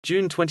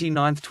June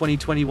 29,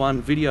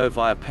 2021 video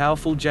via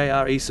Powerful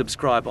JRE.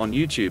 Subscribe on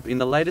YouTube. In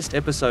the latest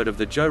episode of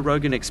The Joe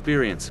Rogan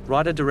Experience,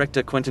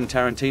 writer-director Quentin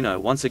Tarantino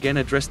once again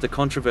addressed the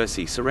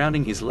controversy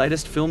surrounding his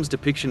latest film's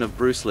depiction of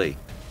Bruce Lee.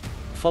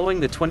 Following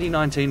the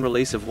 2019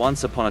 release of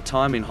Once Upon a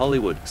Time in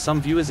Hollywood,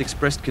 some viewers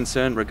expressed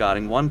concern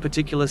regarding one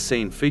particular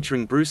scene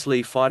featuring Bruce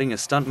Lee fighting a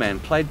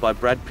stuntman played by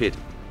Brad Pitt.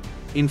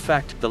 In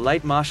fact, the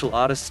late martial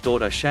artist's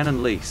daughter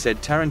Shannon Lee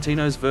said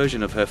Tarantino's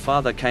version of her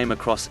father came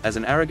across as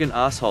an arrogant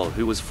asshole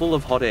who was full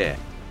of hot air.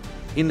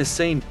 In the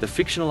scene, the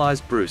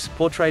fictionalized Bruce,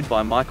 portrayed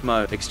by Mike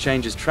Moe,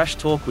 exchanges trash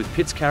talk with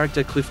Pitt's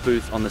character Cliff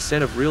Booth on the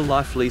set of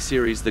real-life Lee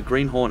series The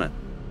Green Hornet.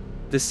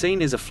 The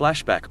scene is a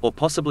flashback, or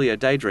possibly a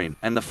daydream,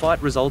 and the fight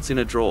results in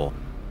a draw.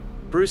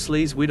 Bruce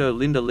Lee's widow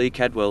Linda Lee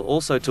Cadwell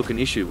also took an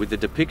issue with the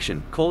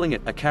depiction, calling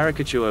it a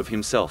caricature of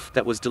himself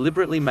that was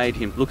deliberately made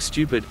him look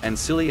stupid and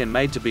silly and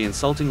made to be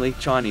insultingly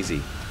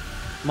Chinesey.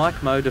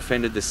 Mike Moe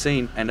defended the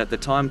scene, and at the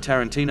time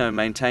Tarantino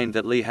maintained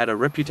that Lee had a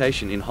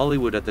reputation in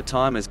Hollywood at the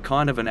time as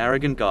kind of an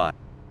arrogant guy.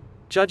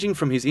 Judging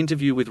from his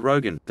interview with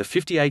Rogan, the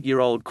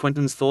 58-year-old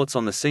Quentin's thoughts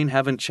on the scene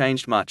haven't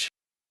changed much.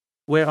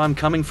 "Where I'm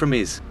coming from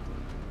is,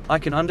 I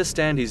can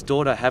understand his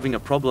daughter having a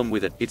problem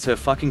with it, it's her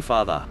fucking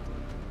father.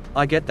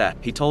 I get that,"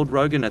 he told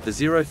Rogan at the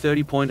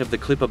 0:30 point of the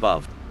clip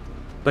above.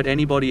 "But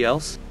anybody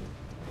else?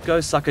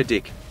 Go suck a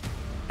dick."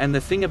 And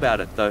the thing about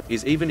it, though,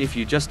 is even if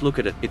you just look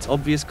at it, it's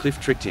obvious Cliff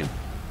tricked him.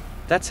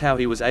 That's how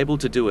he was able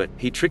to do it,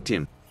 he tricked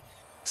him.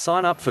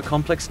 Sign up for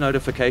complex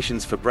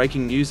notifications for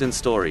breaking news and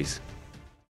stories.